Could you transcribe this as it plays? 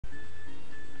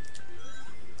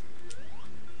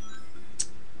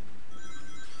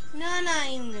I'm not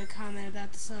even gonna comment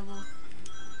about this level.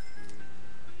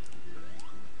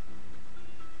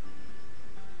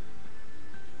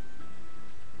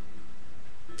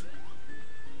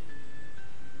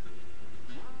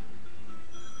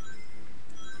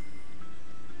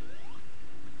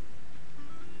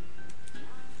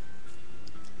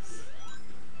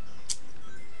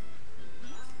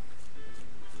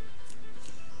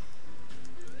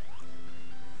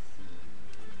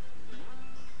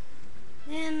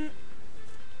 And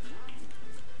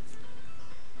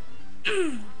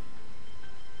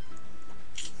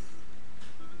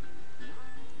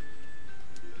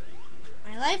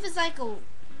my life is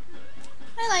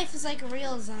like a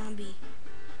real zombie.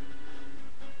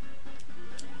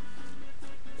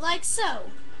 Like so.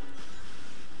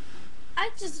 I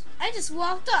just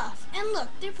walked off, and look,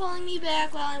 they're pulling me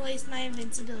back while I waste my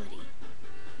invincibility.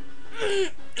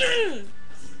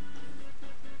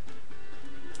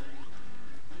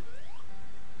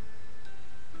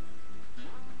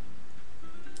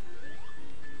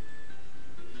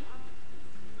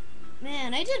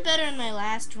 Man, I did better in my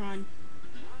last run.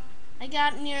 I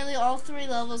got nearly all 3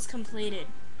 levels completed.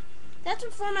 That's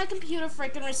before my computer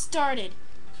frickin' restarted.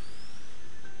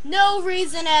 No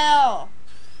reason at all.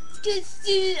 Just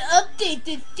the update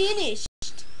is finished.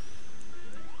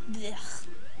 Ugh.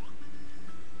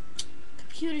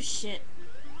 Computer shit.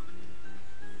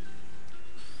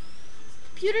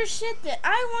 Computer shit that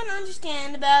I won't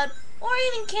understand about or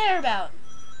even care about.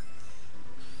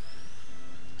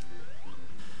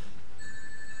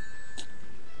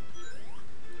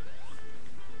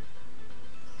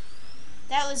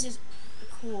 That was just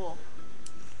cool.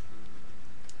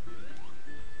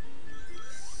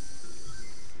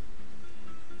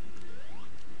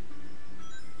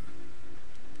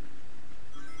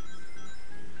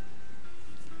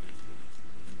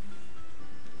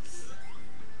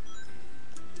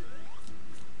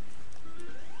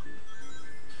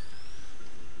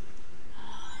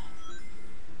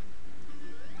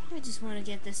 I just want to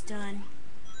get this done.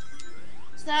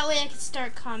 So that way I can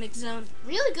start Comic Zone.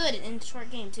 Really good in a short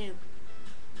game too.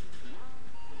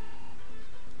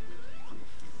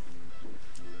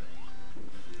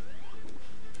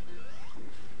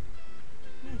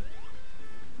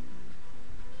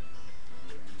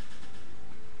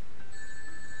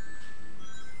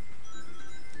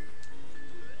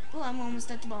 Oh, I'm almost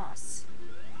at the boss.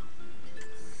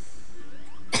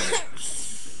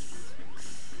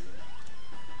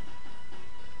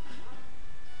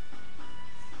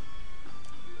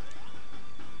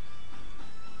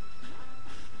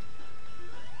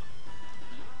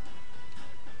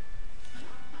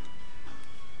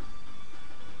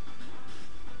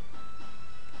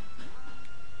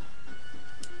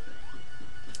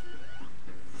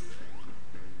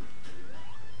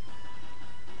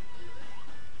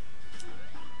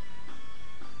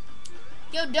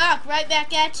 Yo, Doc, right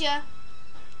back at ya.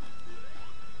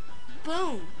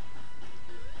 Boom.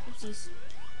 Oopsies.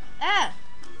 Ah!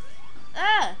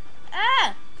 Ah!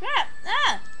 Ah! Crap!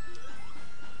 Ah!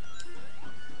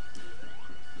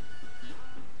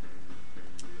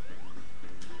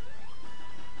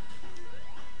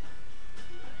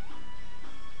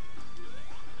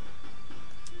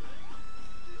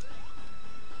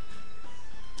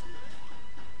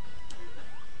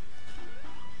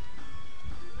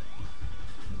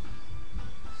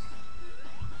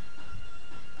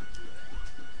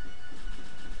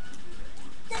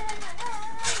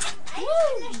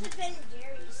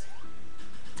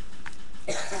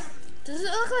 Does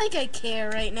it look like I care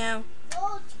right now?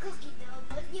 Oh, it's cookie dough,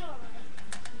 but you don't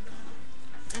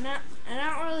like I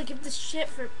don't really give this shit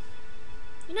for.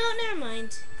 You know, never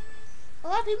mind. A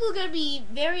lot of people are gonna be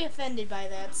very offended by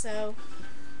that, so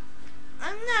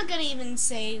I'm not gonna even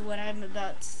say what I'm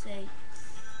about to say.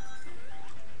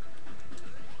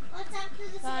 What's after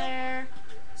the Fire,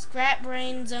 Scrap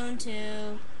Brain Zone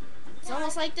 2. It's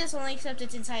almost like this, only except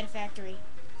it's inside a factory.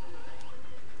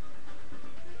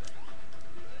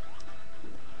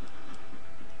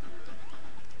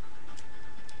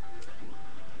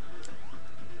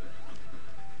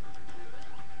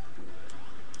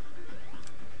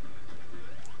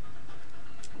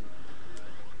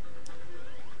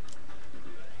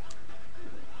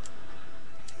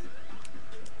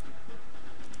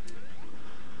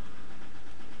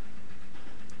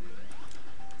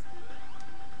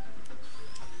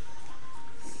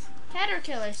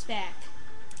 Caterpillar's back.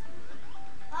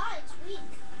 Ah, it's weak.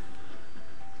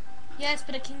 Yes,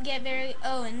 but it can get very...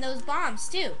 Oh, and those bombs,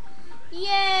 too.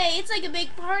 Yay! It's like a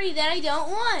big party that I don't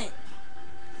want.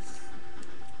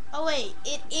 Oh, wait.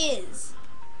 It is.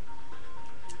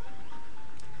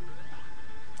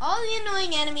 All the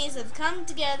annoying enemies have come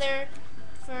together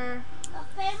for... A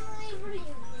family reunion.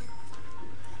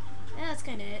 Yeah, that's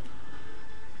kind of it.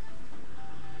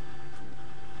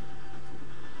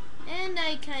 And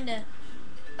I kind of...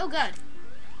 Oh, God.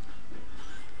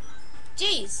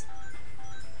 Jeez.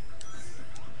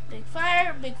 Big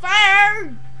fire, big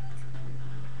fire!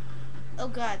 Oh,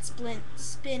 God,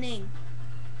 spinning.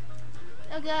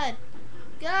 Oh, God.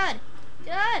 God.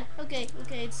 God. Okay,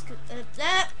 it's...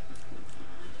 that.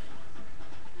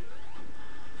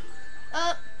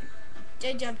 Oh.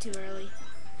 I jumped too early.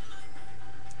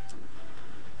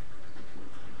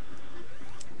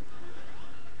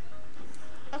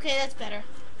 Okay, that's better.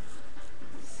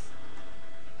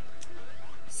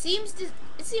 It seems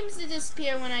to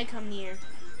disappear when I come near.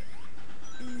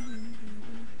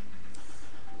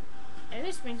 Are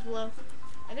there springs below?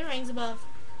 Are there rings above?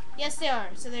 Yes, there are.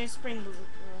 So there's spring below.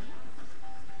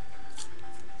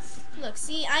 Look,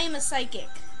 see, I am a psychic.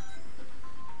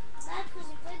 That's because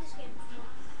you played this game before.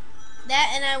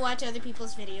 That and I watch other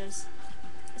people's videos.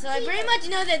 So I pretty much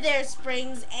know that there's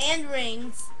springs and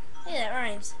rings. Hey, that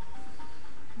rhymes.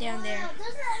 Down there.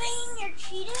 Doesn't that mean you're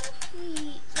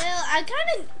cheating? Well, I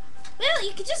kind of... Well,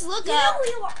 you could just look You up. know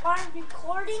you are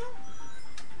recording?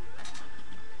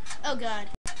 Oh, God.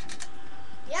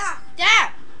 Yeah.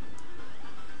 Yeah!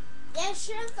 Yeah,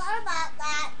 should have thought about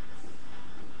that.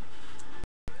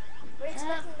 Were you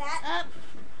expecting that? Up.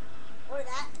 Or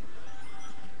that?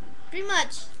 Pretty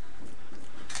much.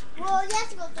 Well, you have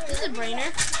to go through This is a everything.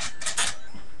 brainer.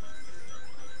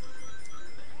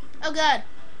 Oh, God.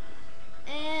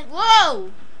 And...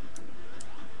 Whoa!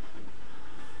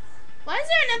 Why is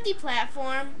there an empty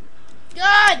platform?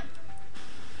 God!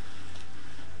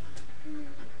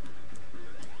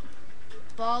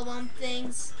 Ball lump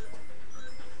things.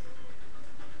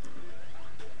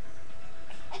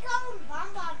 I call them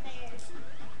bonbon bears.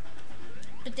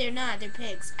 But they're not. They're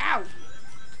pigs. Ow!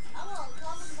 I will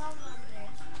call them bonbon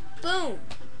bears. Boom!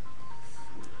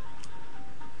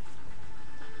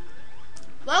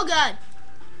 Oh, God!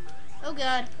 Oh,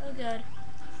 God. Oh, God.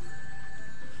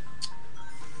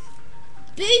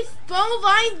 Beef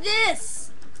bovine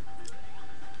this!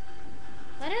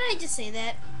 Why did I just say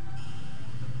that?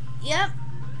 Yep.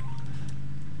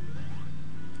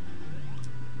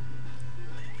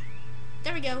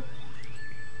 There we go.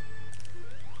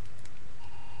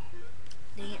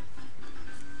 Dang it.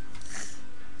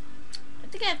 I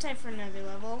think I have time for another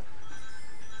level.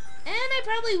 And I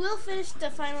probably will finish the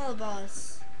final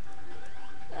boss.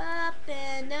 Up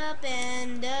and up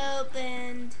and up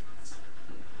and...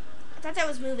 I thought that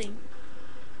was moving.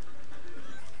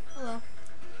 Oh well.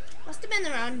 Must have been the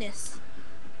roundness.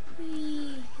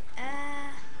 Whee.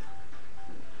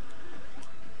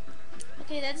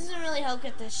 Okay, that doesn't really help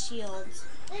get the shield.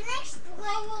 The next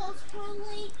level is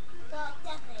probably the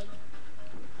death egg.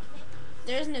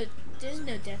 There's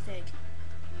no death egg.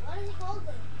 What is it called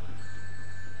then?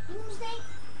 Doomsday?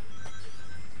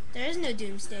 There is no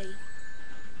doomsday.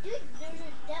 Dude,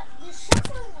 there's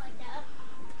something like that.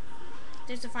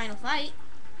 There's a final fight.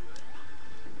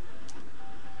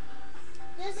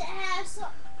 Does it have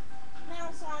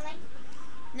Metal Sonic?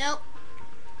 Nope.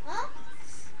 Huh?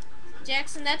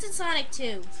 Jackson, that's in Sonic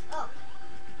 2. Oh.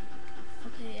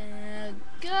 Okay,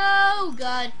 go!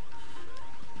 God.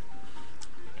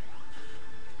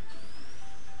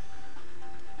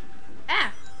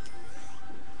 Ah!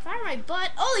 Fire my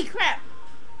butt. Holy crap!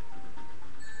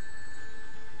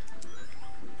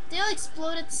 They all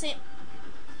explode at the same...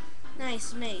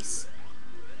 Nice mace.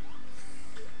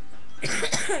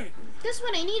 That's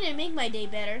what I need to make my day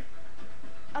better.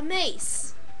 A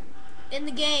mace. In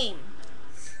the game.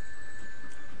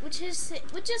 Which just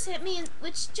hit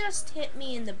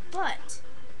me in the butt.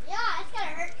 Yeah, it's gonna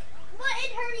hurt. But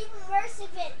it hurt even worse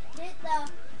if it hit the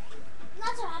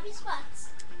not so happy spots.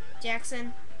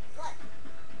 Jackson, What?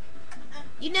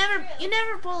 you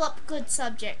never pull up good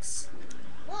subjects.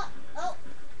 What? Oh.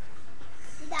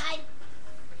 He died.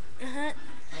 Uh-huh.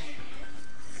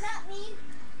 Not me.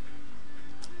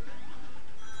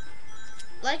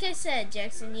 Like I said,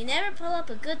 Jackson, you never pull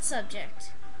up a good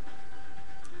subject.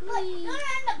 But you're gonna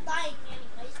end up dying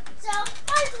anyways. So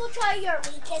might as well try your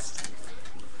weakest.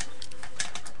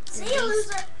 See you,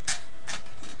 loser.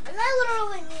 And I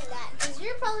literally mean that, because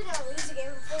you're probably gonna lose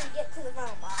again before you get to the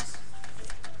final boss.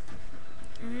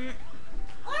 Mm-hmm.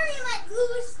 Or you might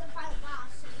lose the final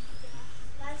boss.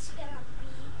 That's gonna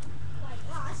be my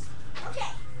boss.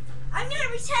 Okay. I'm gonna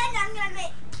pretend I'm gonna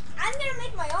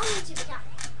make my own YouTube account.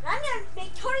 And I'm gonna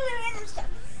make totally random stuff.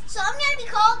 So I'm gonna be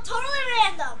called Totally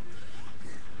Random.